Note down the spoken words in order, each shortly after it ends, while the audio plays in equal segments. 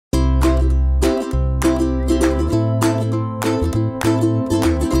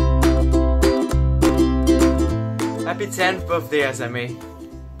10th birthday SMA！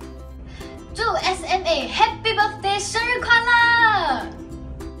 祝 SMA Happy Birthday 生日快乐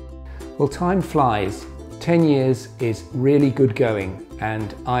Well, time flies. 10 years is really good going,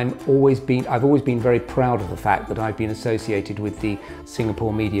 and I've always been very proud of the fact that I've been associated with the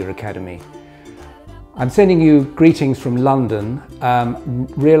Singapore Media Academy. I'm sending you greetings from London,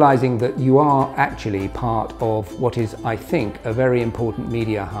 realizing that you are actually part of what is, I think, a very important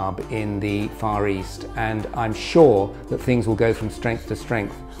media hub in the Far East, and I'm sure that things will go from strength to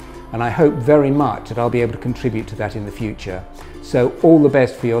strength. And I hope very much that I'll be able to contribute to that in the future. So all the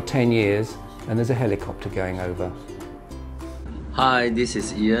best for your 10 years, and there's a helicopter going over. Hi, this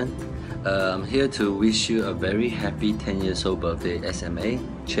is Ian. I'm here to wish you a very happy 10 years old birthday SMA.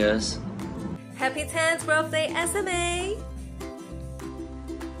 Cheers! Happy 10th birthday SMA!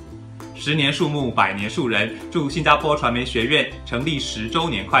 10年树木，百年树人，祝新加坡传媒学院成立10周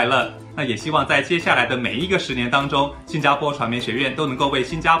年快乐！那也希望在接下来的每一个10年当中，新加坡传媒学院都能够为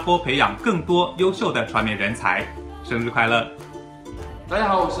新加坡培养更多优秀的传媒人才。生日快乐！大家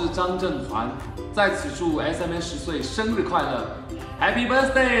好，我是张振团，在此祝 SMA 10岁生日快乐 ，Happy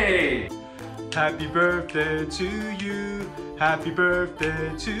Birthday！ Happy birthday to you, Happy birthday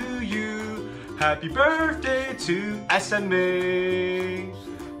to you, Happy birthday to SMA，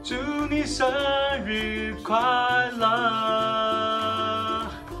 祝你生日快乐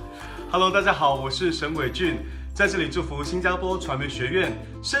 ！Hello， 大家好，我是沈伟俊，在这里祝福新加坡传媒学院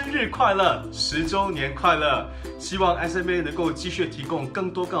生日快乐，10周年快乐！希望 SMA 能够继续提供更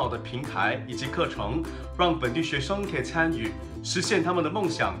多更好的平台以及课程，让本地学生可以参与，实现他们的梦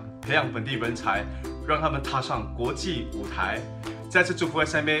想，培养本地人才，让他们踏上国际舞台。再次祝福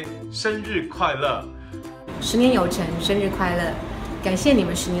SMA 生日快乐！10年有成，生日快乐！感谢你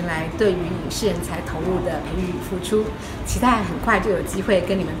们10年来对于影视人才投入的培育与付出，期待很快就有机会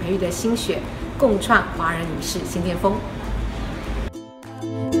跟你们培育的心血，共创华人影视新巅峰。